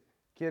dice,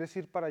 ¿quieres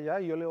ir para allá?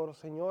 Y yo le oro,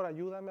 Señor,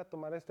 ayúdame a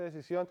tomar esta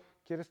decisión.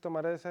 ¿Quieres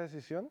tomar esa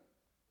decisión?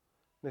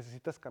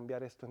 Necesitas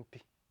cambiar esto en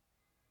ti.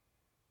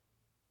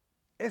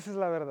 Esa es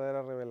la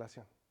verdadera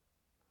revelación.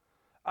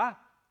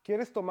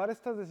 ¿Quieres tomar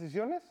estas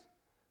decisiones?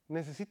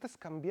 Necesitas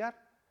cambiar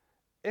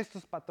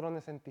estos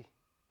patrones en ti.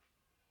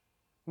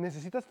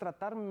 Necesitas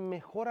tratar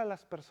mejor a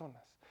las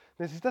personas.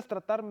 Necesitas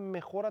tratar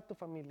mejor a tu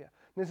familia.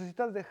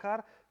 Necesitas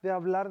dejar de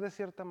hablar de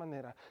cierta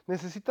manera.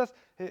 Necesitas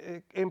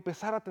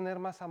empezar a tener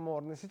más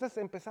amor. Necesitas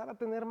empezar a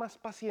tener más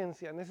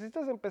paciencia.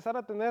 Necesitas empezar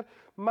a tener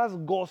más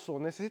gozo.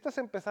 Necesitas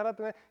empezar a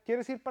tener...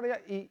 ¿Quieres ir para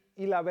allá?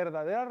 Y la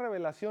verdadera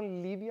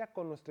revelación lidia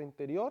con nuestro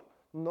interior,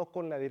 no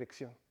con la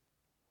dirección.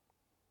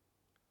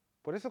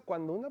 Por eso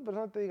cuando una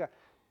persona te diga,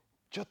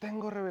 yo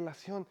tengo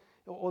revelación,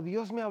 o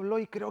Dios me habló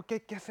y creo que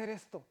hay que hacer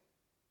esto.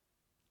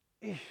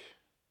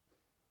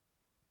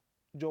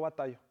 Yo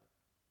batallo,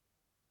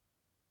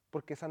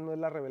 porque esa no es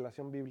la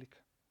revelación bíblica.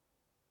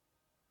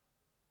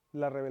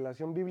 La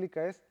revelación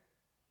bíblica es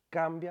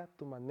cambia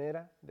tu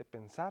manera de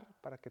pensar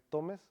para que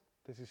tomes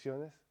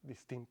decisiones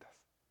distintas.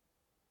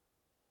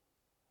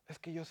 Es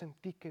que yo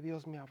sentí que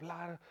Dios me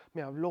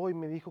habló y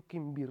me dijo que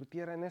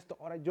invirtiera en esto.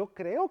 Ahora, yo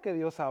creo que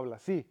Dios habla,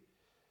 sí.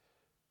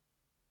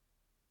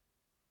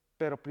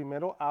 Pero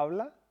primero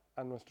habla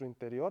a nuestro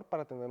interior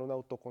para tener una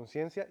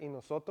autoconciencia y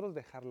nosotros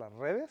dejar las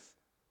redes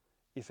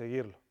y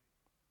seguirlo.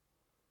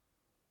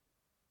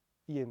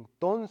 Y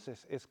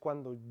entonces es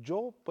cuando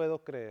yo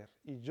puedo creer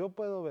y yo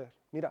puedo ver.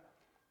 Mira,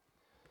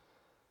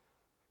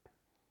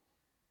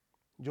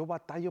 yo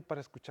batallo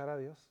para escuchar a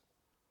Dios,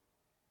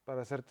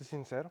 para serte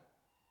sincero.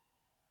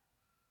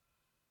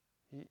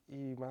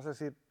 Y me vas a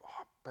decir,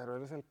 pero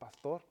eres el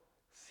pastor.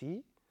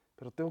 Sí,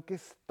 pero tengo que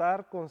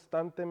estar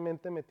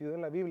constantemente metido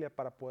en la Biblia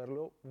para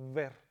poderlo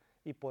ver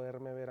y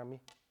poderme ver a mí.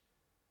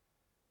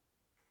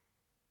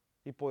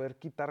 Y poder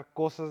quitar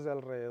cosas de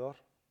alrededor.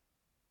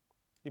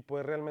 Y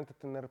poder realmente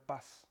tener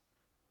paz.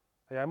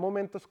 Hay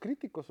momentos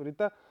críticos.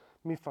 Ahorita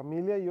mi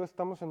familia y yo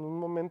estamos en un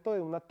momento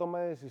de una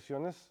toma de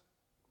decisiones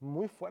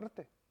muy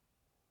fuerte.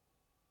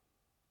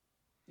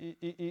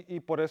 Y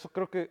por eso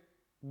creo que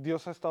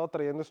Dios ha estado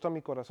trayendo esto a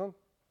mi corazón.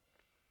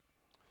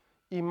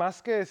 Y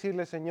más que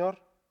decirle, Señor,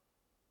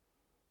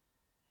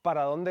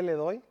 ¿para dónde le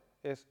doy?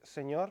 Es,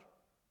 Señor,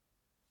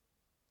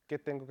 ¿qué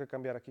tengo que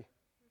cambiar aquí?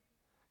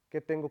 ¿Qué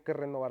tengo que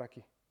renovar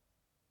aquí?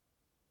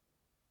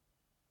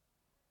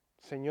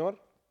 Señor,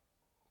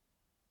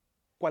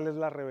 ¿cuál es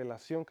la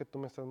revelación que tú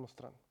me estás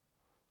mostrando?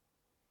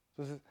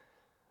 Entonces,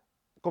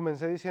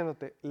 comencé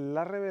diciéndote,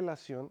 la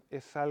revelación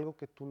es algo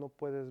que tú no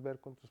puedes ver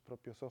con tus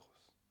propios ojos.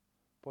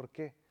 ¿Por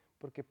qué?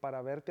 Porque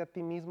para verte a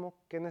ti mismo,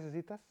 ¿qué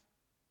necesitas?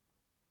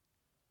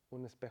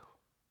 Un espejo.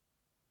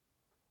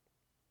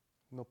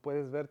 No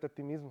puedes verte a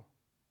ti mismo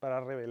para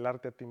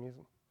revelarte a ti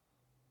mismo.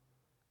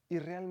 Y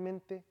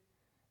realmente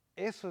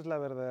eso es la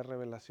verdadera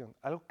revelación.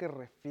 Algo que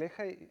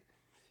refleja,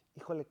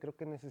 híjole, creo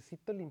que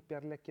necesito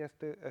limpiarle aquí a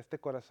este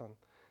corazón.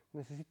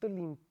 Necesito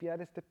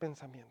limpiar este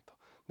pensamiento.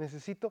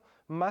 Necesito,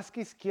 más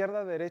que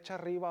izquierda, derecha,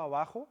 arriba,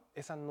 abajo,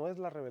 esa no es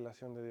la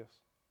revelación de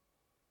Dios.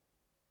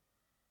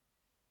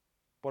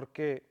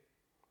 Porque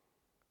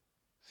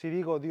si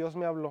digo, Dios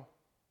me habló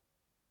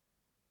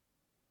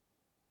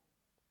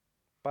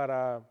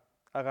para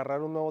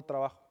agarrar un nuevo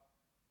trabajo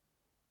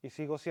y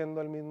sigo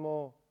siendo el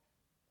mismo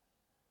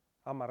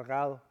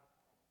amargado,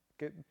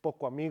 que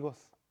poco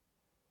amigos,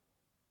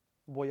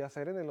 voy a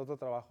hacer en el otro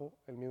trabajo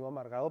el mismo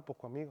amargado,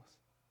 poco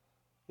amigos.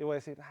 Y voy a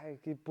decir, ay,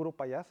 qué puro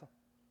payaso.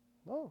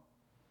 No.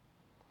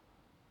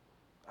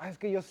 Es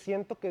que yo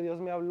siento que Dios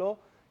me habló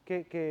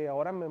que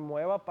ahora me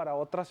mueva para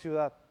otra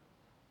ciudad.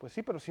 Pues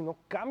sí, pero si no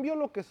cambio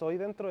lo que soy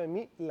dentro de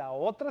mí, la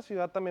otra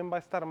ciudad también va a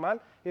estar mal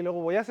y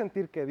luego voy a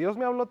sentir que Dios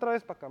me habló otra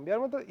vez para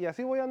cambiarme y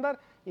así voy a andar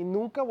y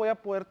nunca voy a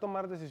poder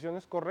tomar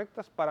decisiones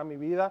correctas para mi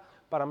vida,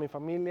 para mi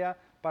familia,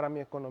 para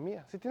mi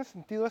economía. ¿Sí tiene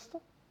sentido esto?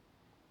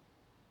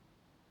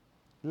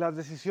 Las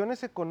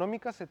decisiones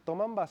económicas se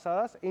toman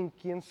basadas en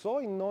quién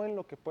soy, no en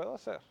lo que puedo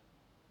hacer.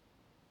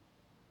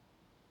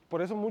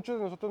 Por eso muchos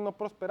de nosotros no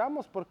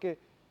prosperamos, porque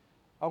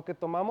aunque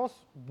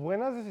tomamos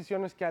buenas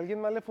decisiones que a alguien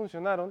más le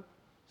funcionaron,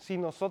 si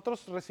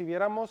nosotros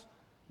recibiéramos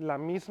la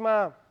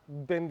misma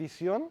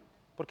bendición,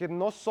 porque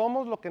no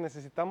somos lo que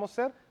necesitamos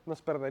ser,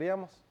 nos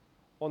perderíamos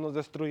o nos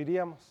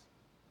destruiríamos.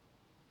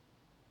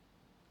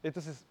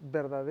 Entonces,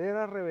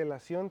 verdadera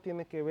revelación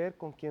tiene que ver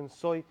con quién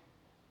soy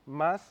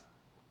más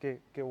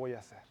que qué voy a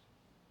hacer.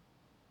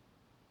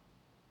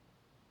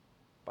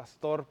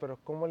 Pastor, pero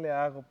 ¿cómo le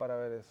hago para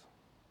ver eso?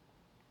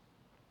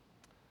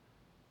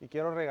 Y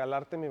quiero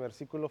regalarte mi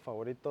versículo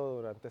favorito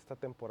durante esta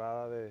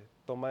temporada de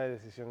toma de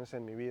decisiones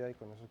en mi vida y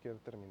con eso quiero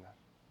terminar.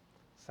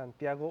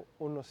 Santiago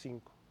 1:5.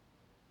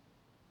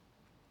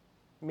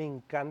 Me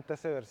encanta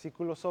ese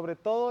versículo, sobre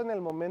todo en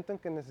el momento en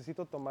que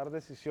necesito tomar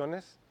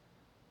decisiones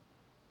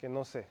que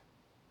no sé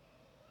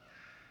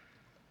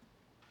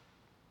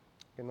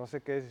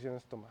qué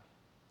decisiones tomar.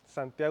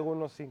 Santiago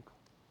 1:5.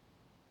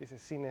 Dice,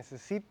 si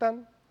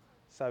necesitan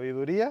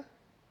sabiduría,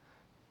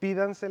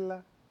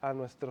 pídansela a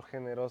nuestro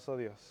generoso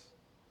Dios.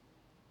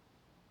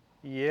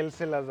 Y Él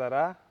se las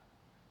dará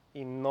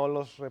y no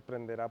los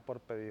reprenderá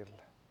por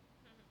pedirla.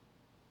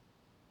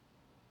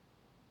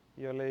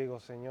 Y yo le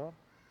digo, Señor,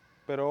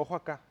 pero ojo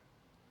acá,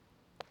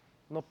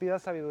 no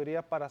pidas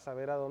sabiduría para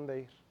saber a dónde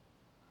ir.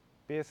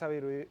 Pide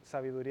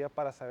sabiduría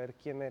para saber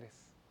quién eres.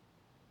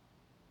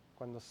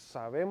 Cuando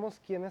sabemos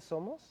quiénes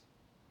somos,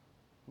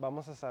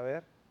 vamos a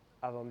saber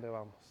a dónde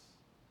vamos.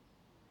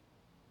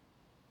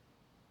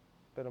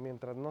 Pero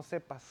mientras no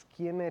sepas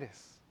quién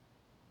eres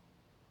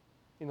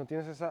y no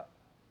tienes esa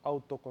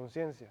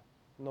autoconciencia,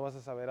 no vas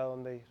a saber a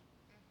dónde ir.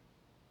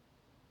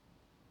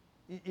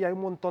 Y hay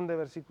un montón de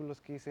versículos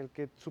que dice, el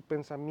que su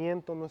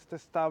pensamiento no esté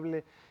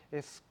estable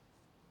es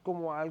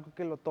como algo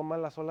que lo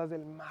toman las olas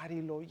del mar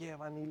y lo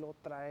llevan y lo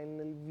traen,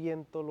 el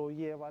viento lo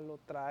lleva, lo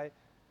trae.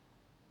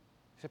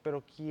 Dice,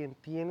 pero quien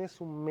tiene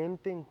su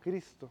mente en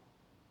Cristo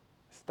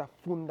está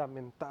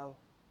fundamentado.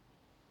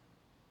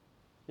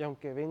 Y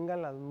aunque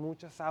vengan las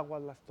muchas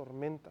aguas, las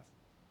tormentas,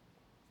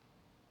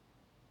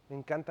 me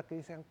encanta que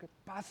dice, aunque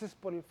pases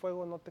por el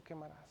fuego no te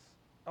quemarás.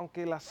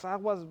 Aunque las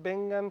aguas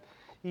vengan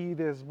y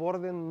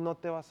desborden, no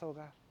te vas a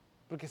ahogar,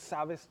 porque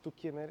sabes tú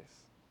quién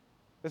eres.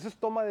 Eso es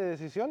toma de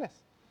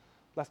decisiones.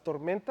 Las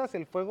tormentas,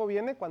 el fuego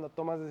viene cuando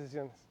tomas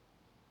decisiones.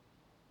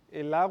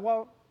 El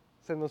agua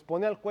se nos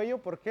pone al cuello,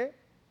 ¿por qué?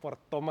 Por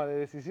toma de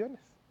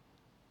decisiones.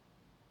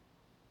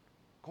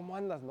 ¿Cómo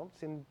andas, no?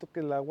 Siento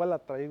que el agua la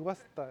traigo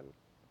hasta el...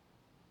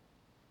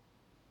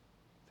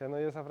 ¿Se han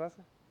oído esa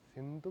frase?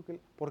 Siento que...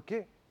 ¿Por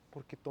qué?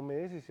 Porque tomé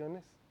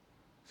decisiones.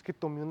 Es que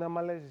tomé una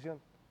mala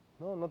decisión.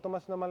 No, no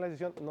tomas una mala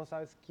decisión, no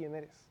sabes quién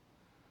eres.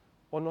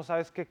 O no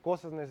sabes qué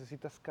cosas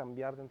necesitas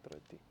cambiar dentro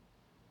de ti.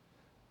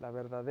 La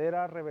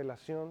verdadera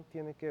revelación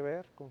tiene que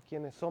ver con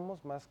quiénes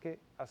somos más que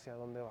hacia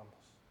dónde vamos.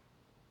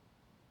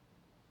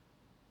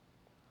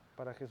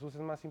 Para Jesús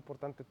es más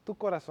importante tu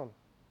corazón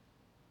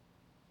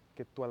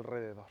que tu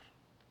alrededor.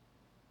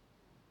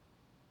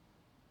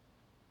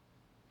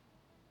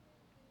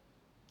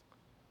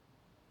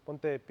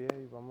 Ponte de pie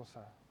y vamos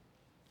a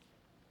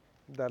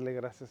darle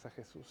gracias a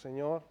Jesús.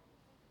 Señor,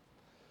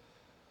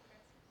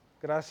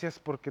 gracias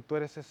porque tú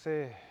eres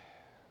ese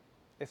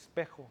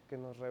espejo que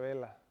nos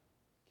revela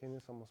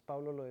quiénes somos.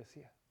 Pablo lo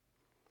decía.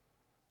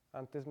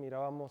 Antes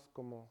mirábamos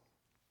como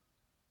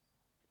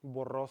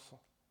borroso,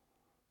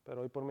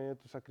 pero hoy por medio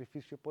de tu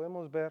sacrificio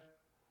podemos ver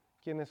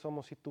quiénes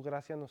somos y tu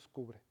gracia nos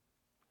cubre.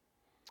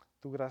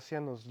 Tu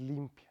gracia nos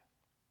limpia.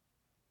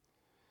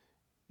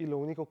 Y lo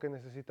único que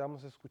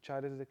necesitamos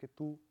escuchar es de que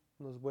tú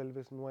nos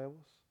vuelves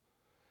nuevos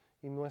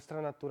y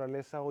nuestra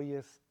naturaleza hoy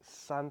es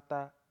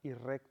santa y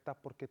recta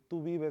porque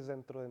tú vives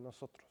dentro de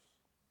nosotros.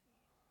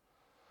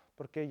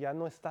 Porque ya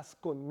no estás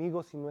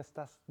conmigo, sino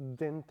estás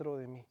dentro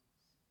de mí.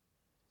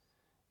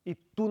 Y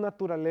tu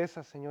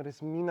naturaleza, Señor,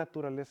 es mi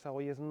naturaleza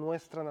hoy, es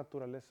nuestra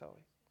naturaleza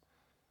hoy.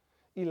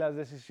 Y las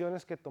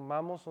decisiones que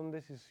tomamos son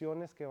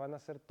decisiones que van a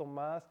ser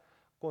tomadas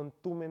con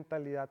tu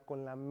mentalidad,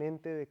 con la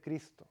mente de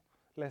Cristo,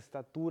 la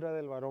estatura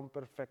del varón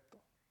perfecto.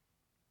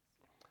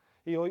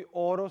 Y hoy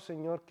oro,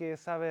 Señor, que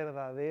esa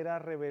verdadera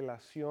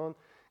revelación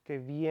que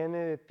viene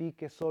de ti,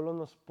 que solo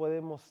nos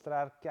puede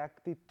mostrar qué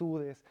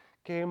actitudes,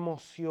 qué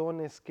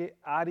emociones, qué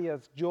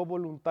áreas yo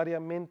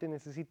voluntariamente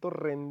necesito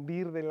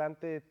rendir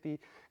delante de ti,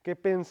 qué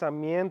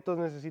pensamientos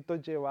necesito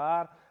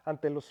llevar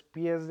ante los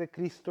pies de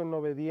Cristo en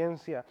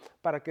obediencia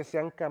para que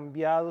sean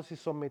cambiados y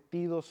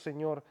sometidos,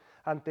 Señor,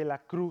 ante la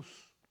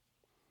cruz.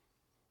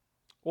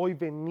 Hoy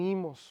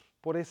venimos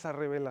por esa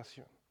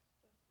revelación.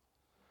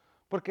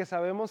 Porque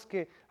sabemos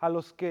que a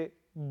los que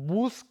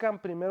buscan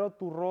primero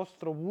tu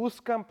rostro,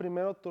 buscan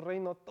primero tu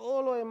reino,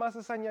 todo lo demás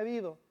es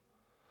añadido.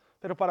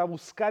 Pero para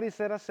buscar y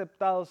ser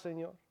aceptados,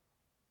 Señor,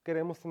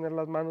 Queremos tener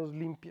las manos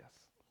limpias.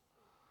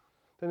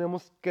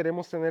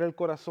 Queremos tener el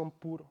corazón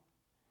puro.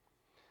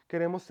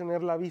 Queremos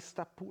tener la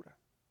vista pura.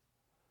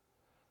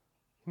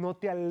 No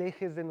te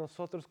alejes de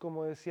nosotros,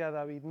 como decía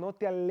David. No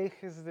te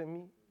alejes de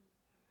mí.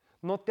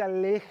 No te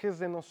alejes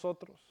de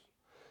nosotros,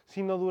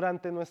 sino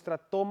durante nuestra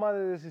toma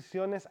de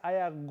decisiones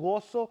haya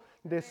gozo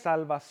de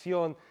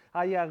salvación,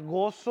 haya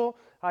gozo,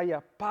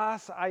 haya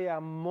paz, haya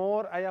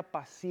amor, haya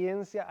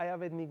paciencia, haya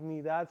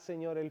benignidad,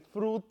 Señor, el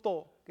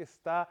fruto que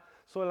está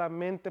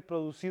solamente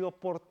producido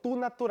por tu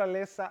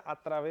naturaleza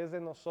a través de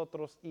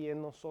nosotros y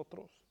en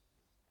nosotros.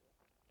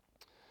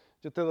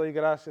 Yo te doy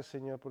gracias,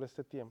 Señor, por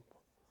este tiempo.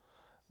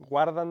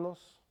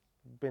 Guárdanos,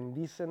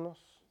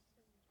 bendícenos.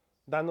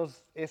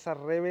 Danos esa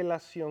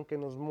revelación que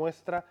nos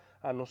muestra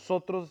a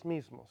nosotros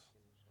mismos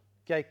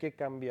que hay que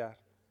cambiar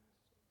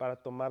para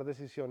tomar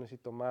decisiones y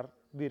tomar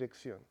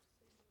dirección,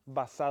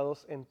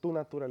 basados en tu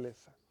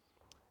naturaleza.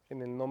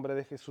 En el nombre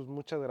de Jesús,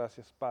 muchas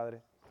gracias,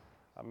 Padre.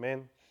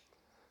 Amén,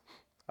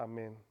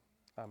 amén,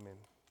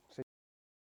 amén.